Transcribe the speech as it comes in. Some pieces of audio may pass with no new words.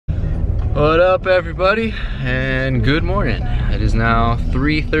What up, everybody, and good morning. It is now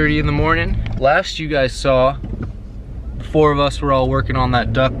 3:30 in the morning. Last you guys saw, the four of us were all working on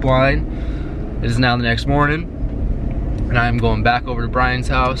that duck blind. It is now the next morning, and I'm going back over to Brian's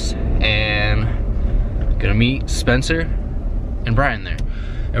house and gonna meet Spencer and Brian there.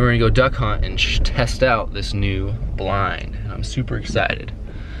 And we're gonna go duck hunt and test out this new blind. I'm super excited.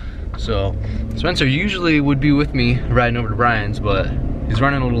 So, Spencer usually would be with me riding over to Brian's, but he's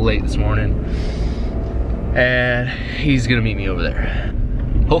running a little late this morning, and he's gonna meet me over there.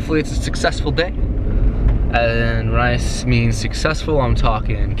 Hopefully it's a successful day. And when I mean successful, I'm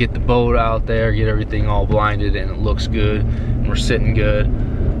talking get the boat out there, get everything all blinded and it looks good, and we're sitting good,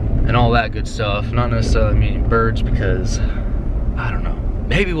 and all that good stuff. Not necessarily meaning birds, because, I don't know,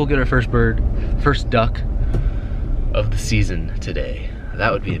 maybe we'll get our first duck of the season today.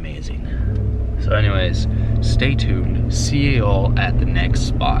 That would be amazing. So anyways, stay tuned, see you all at the next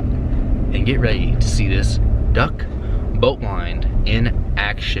spot, and get ready to see this duck boat blind in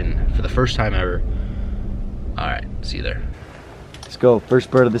action for the first time ever. All right, see you there. Let's go,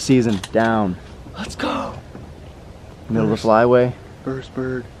 first bird of the season, down. Let's go. Middle of the flyway. First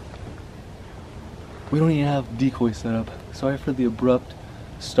bird. We don't even have decoy set up. Sorry for the abrupt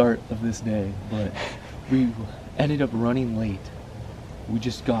start of this day, but we ended up running late. We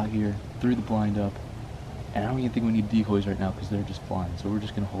just got here, threw the blind up, and I don't even think we need decoys right now because they're just flying. So we're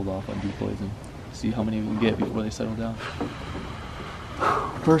just gonna hold off on decoys and see how many we can get before they settle down.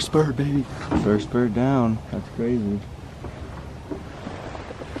 First bird, baby. First bird down. That's crazy.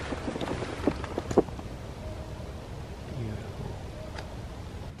 Beautiful.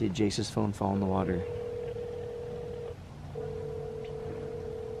 Did Jace's phone fall in the water?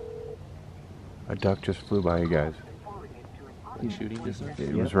 A duck just flew by you guys. You shooting this?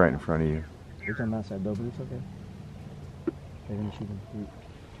 It was right in front of you. It's on that side though, but it's okay. They're gonna shoot him.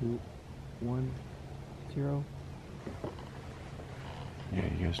 3, 2, 1, 0. Yeah,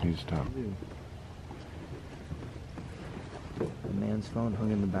 you guys need to stop. The man's phone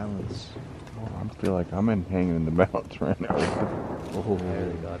hung in the balance. Oh, I feel like I'm hanging in the balance right now. Oh, There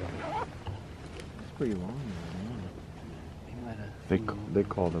they got him. it's pretty long. He might have. They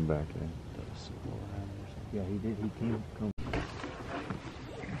called him back in. Yeah, he did. He came.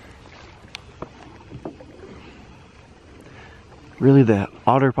 Really, the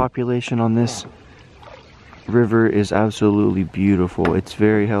otter population on this river is absolutely beautiful. It's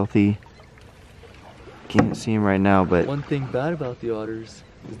very healthy. Can't see him right now, but One thing bad about the otters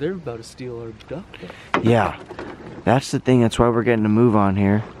is they're about to steal our duck. yeah, that's the thing. That's why we're getting a move on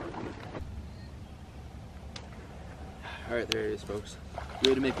here. All right, there it is, folks. We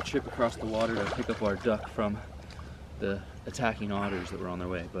had to make a trip across the water to pick up our duck from the attacking otters that were on their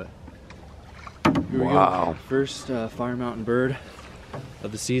way, but here we go. First Fire Mountain bird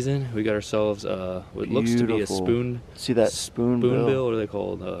of the season. We got ourselves what looks to be a Beautiful. spoon. See that spoonbill? What are they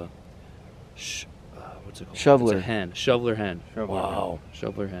called? What's it called? Shoveler. It's a hen. Shoveler hen. Wow,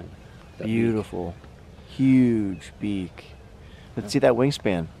 Shoveler hen. That beautiful, huge beak. Let's see that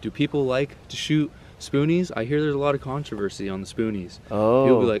wingspan. beak. Do people like to shoot spoonies? I hear there's a lot of controversy on the spoonies. Oh,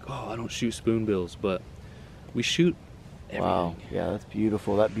 People be like, oh, I don't shoot spoonbills, but we shoot everything. wow, yeah, that's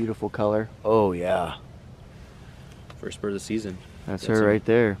beautiful. That beautiful color. Oh yeah, First bird of the season. that's That's her it. right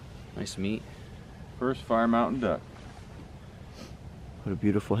there. Nice meat. First Fire Mountain duck. What a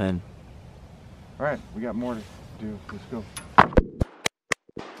beautiful hen. All right, we got more to do. Let's go.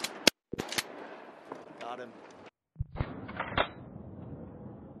 Got him.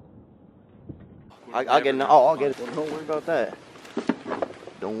 I'll get it. Oh, I'll get it. Don't worry about that.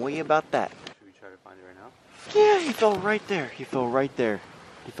 Don't worry about that. Should we try to find it right now? Yeah, he fell right there. He fell right there.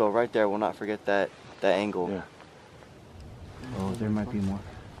 He fell right there. We'll not forget that angle. Yeah. Oh, there might be more.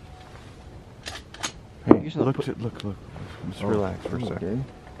 Hey, look. Just relax for a second.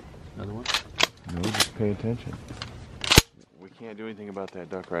 Another one? No, just pay attention. We can't do anything about that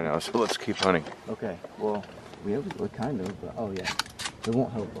duck right now, so let's keep hunting. Okay. Well, we kind of. But, oh yeah. It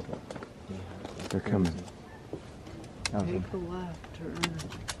won't help. They're coming. Take the left turn.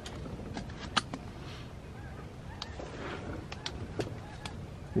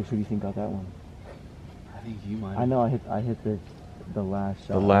 Who do you think got that one? I think you might. I know. I hit the last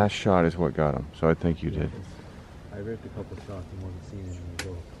shot. The last shot is what got him, so I think you did. I ripped a couple shots and wasn't seeing any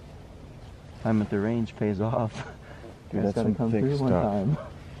results. Time at the range pays off. Dude, Guys that's gotta some come thick through one stuff. time.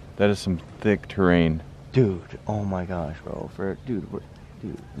 That is some thick terrain. Dude, oh my gosh, bro.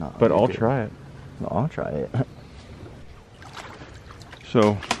 No. But I'll try it. No, I'll try it.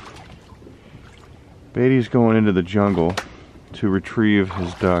 So, Beatty's going into the jungle to retrieve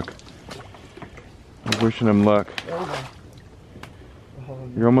his duck. I'm wishing him luck.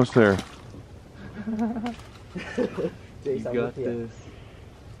 You're almost there. You got this.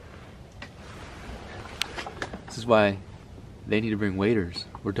 This is why they need to bring waders.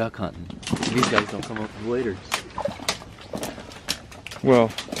 We're duck hunting. These guys don't come up with waders. Well,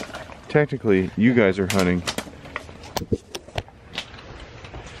 technically, you guys are hunting,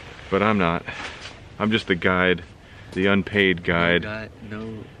 but I'm not. I'm just the guide, the unpaid guide.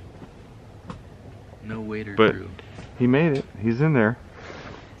 No wader but crew. He made it. He's in there.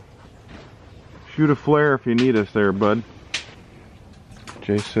 Shoot a flare if you need us there, bud.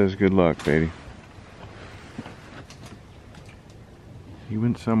 Jace says good luck, baby. He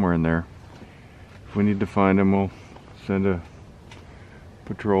went somewhere in there. If we need to find him, we'll send a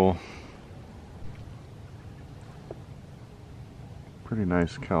patrol. Pretty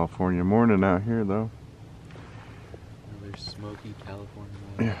nice California morning out here, though. Another smoky California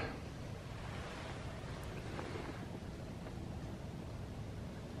morning. Yeah.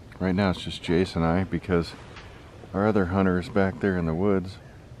 Right now it's just Jace and I because our other hunter is back there in the woods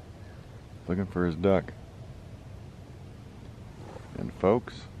looking for his duck. And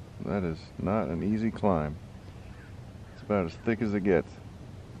folks, that is not an easy climb. It's about as thick as it gets.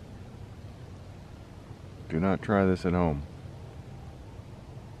 Do not try this at home.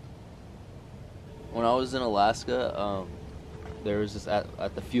 When I was in Alaska, there was this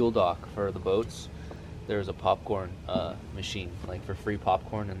at the fuel dock for the boats. There was a popcorn machine, like for free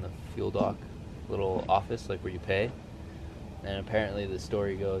popcorn in the fuel dock little office, like where you pay. And apparently the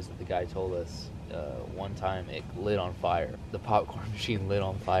story goes that the guy told us one time it lit on fire. The popcorn machine lit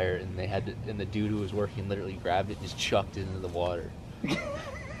on fire, and they had to, and the dude who was working literally grabbed it and just chucked it into the water.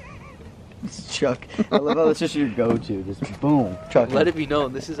 Chuck. I love how that's just your go-to. Just boom. Chuck. Let it be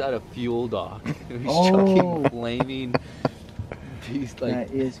known, this is at a fuel dock. He's chucking flaming piece like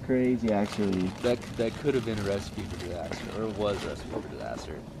That is crazy, actually. that could have been a recipe for disaster, or it was a recipe for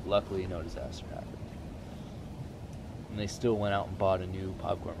disaster. Luckily, no disaster happened. And they still went out and bought a new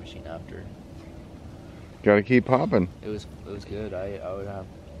popcorn machine after. Gotta keep popping. It was good. I would have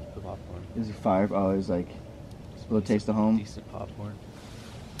the popcorn. Is it fire? Oh, it was like a little taste of home. Decent popcorn.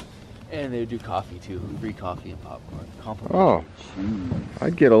 And they would do coffee too. Free coffee and popcorn. Oh, Jeez.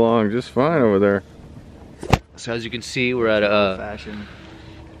 I'd get along just fine over there. So as you can see, we're at Fashion.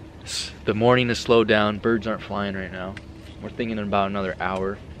 the morning has slowed down. Birds aren't flying right now. We're thinking in about another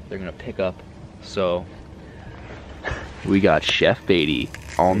hour they're gonna pick up. So we got Chef Beatty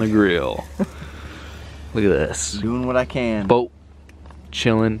on the grill. Look at this. Doing what I can. Boat,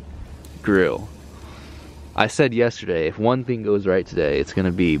 chillin', grill. I said yesterday, if one thing goes right today, it's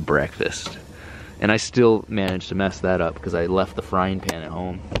gonna be breakfast. And I still managed to mess that up because I left the frying pan at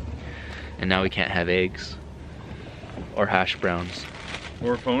home. And now we can't have eggs or hash browns.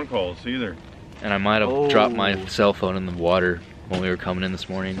 Or phone calls either. And I might have dropped my cell phone in the water when we were coming in this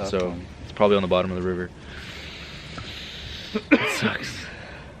morning, so it's probably on the bottom of the river. It sucks.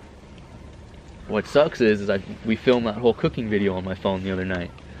 What sucks is we filmed that whole cooking video on my phone the other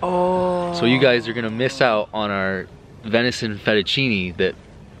night. Oh. So you guys are gonna miss out on our venison fettuccine that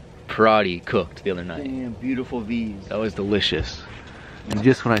Parati cooked the other night. Damn, beautiful V's. That was delicious. And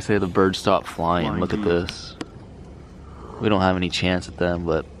just when I say the birds stop flying, look at this. We don't have any chance at them,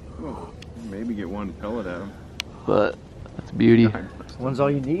 but Maybe get one pellet at them. that's beauty. One's all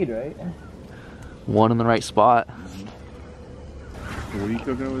you need, right? One in the right spot. What are you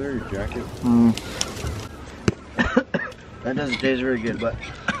cooking over there? Your jacket? That doesn't taste very good, but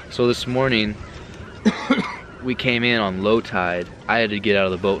So this morning, we came in on low tide. I had to get out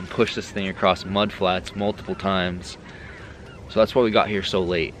of the boat and push this thing across mud flats multiple times. So that's why we got here so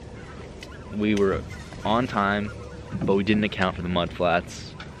late. We were on time, but we didn't account for the mud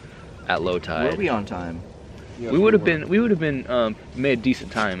flats at low tide. were we on time? We would have been made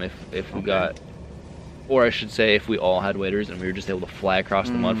decent time if we got, or I should say if we all had waders and we were just able to fly across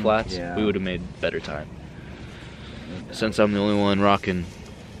the mud flats, yeah. we would have made better time. Since I'm the only one rocking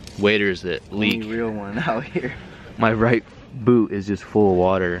waders that leak, Only real one out here. my right boot is just full of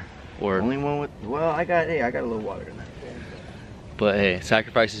water. Or, Only one with. Well, I got a little water in that. but hey,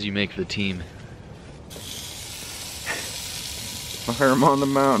 sacrifices you make for the team. Fire them on the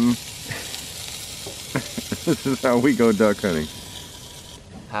mountain. This is how we go duck hunting.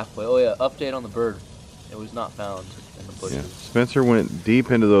 Halfway. Oh yeah, update on the bird. It was not found in the bushes. Yeah. Spencer went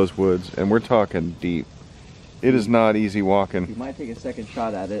deep into those woods, and we're talking deep. It is not easy We walking, might take a second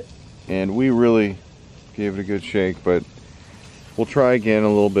shot at it. and we really gave it a good shake, but we'll try again a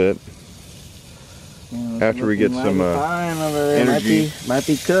little bit. Yeah, After we get some fine over there. energy. Might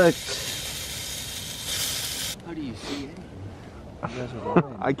be cooked. How do you see it?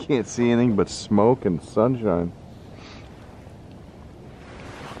 I can't see anything but smoke and sunshine.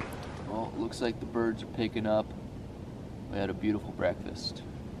 Well, looks like the birds are picking up. We had a beautiful breakfast.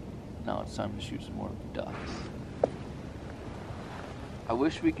 Now it's time to shoot some more ducks. I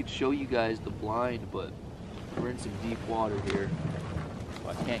wish we could show you guys the blind, but we're in some deep water here, so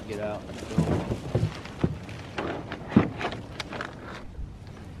I can't get out and film.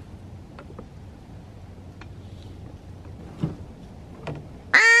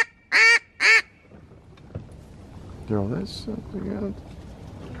 Throw that something out.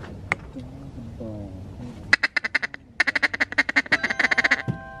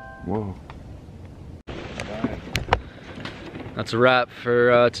 Whoa. That's a wrap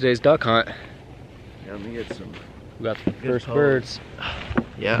for today's duck hunt. Yeah, let me get some. We got the first birds.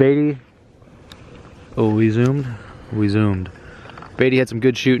 Yeah. Beatty. Oh, we zoomed? We zoomed. Beatty had some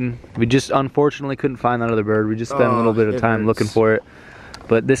good shooting. We just unfortunately couldn't find that other bird. We just spent a little bit of time looking for it.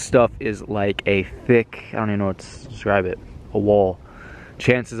 But this stuff is like a thick, I don't even know what to describe it, a wall.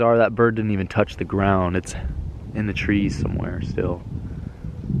 Chances are that bird didn't even touch the ground. It's in the trees somewhere still.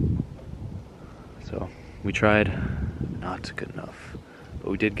 So we tried, not good enough.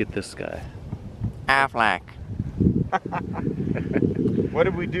 But we did get this guy. Affleck. What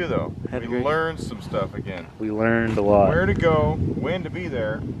did we do though? We learned some stuff again. We learned a lot. Where to go, when to be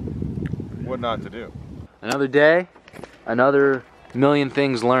there, what not to do. Another day, another million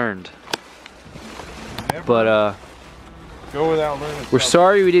things learned. Never But go without learning. we're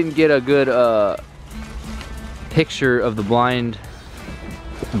sorry we didn't get a good picture of the blind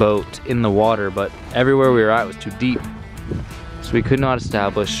boat in the water, but everywhere we were at was too deep. So we could not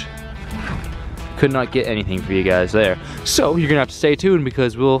establish, could not get anything for you guys there. So you're gonna have to stay tuned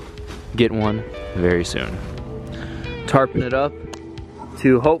because we'll get one very soon. Tarping it up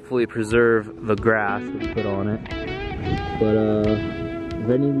to hopefully preserve the grass that we put on it. But if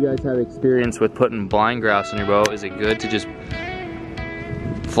any of you guys have experience with putting blind grass on your boat, is it good to just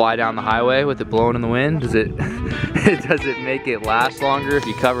fly down the highway with it blowing in the wind? Does it does it make it last longer if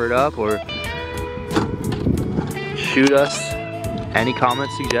you cover it up? Or shoot us any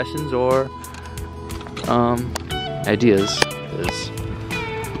comments, suggestions, or ideas, because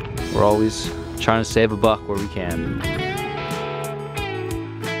we're always trying to save a buck where we can.